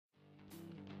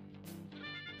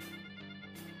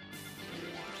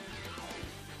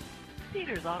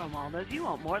Peters Auto Mall knows you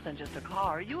want more than just a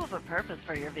car. You have a purpose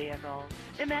for your vehicle.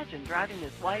 Imagine driving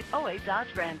this white '08 Dodge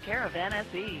Grand Caravan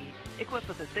SE, equipped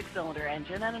with a 6-cylinder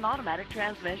engine and an automatic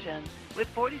transmission with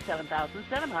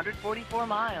 47,744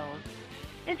 miles.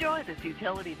 Enjoy this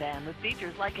utility van with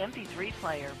features like MP3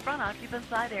 Player, front occupant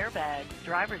side air bags,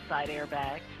 driver's side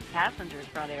airbag, passenger's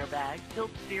front airbag,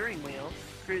 tilt steering wheel,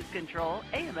 cruise control,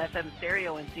 AM/FM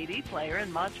stereo and CD player,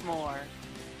 and much more.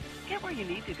 Get where you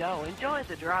need to go, enjoy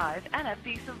the drive, and have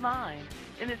peace of mind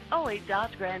in this '08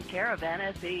 Dodge Grand Caravan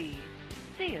SE.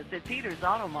 See us at Peters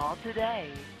Auto Mall today.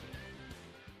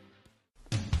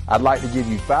 I'd like to give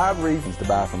you 5 reasons to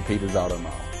buy from Peters Auto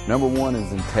Mall. Number 1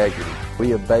 is integrity. We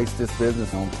have based this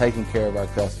business on taking care of our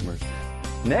customers.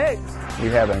 Next, we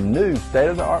have a new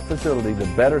state-of-the-art facility to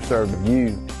better serve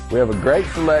you. We have a great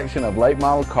selection of late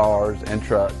model cars and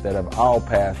trucks that have all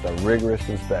passed a rigorous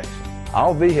inspection.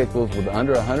 All vehicles with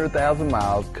under 100,000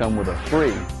 miles come with a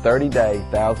free 30-day,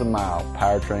 1,000-mile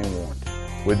powertrain warranty.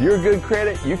 With your good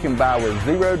credit, you can buy with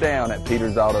 0 down at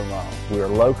Peters Auto Mall. We are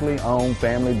locally owned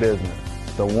family business,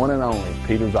 the one and only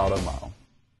Peters Auto Mall.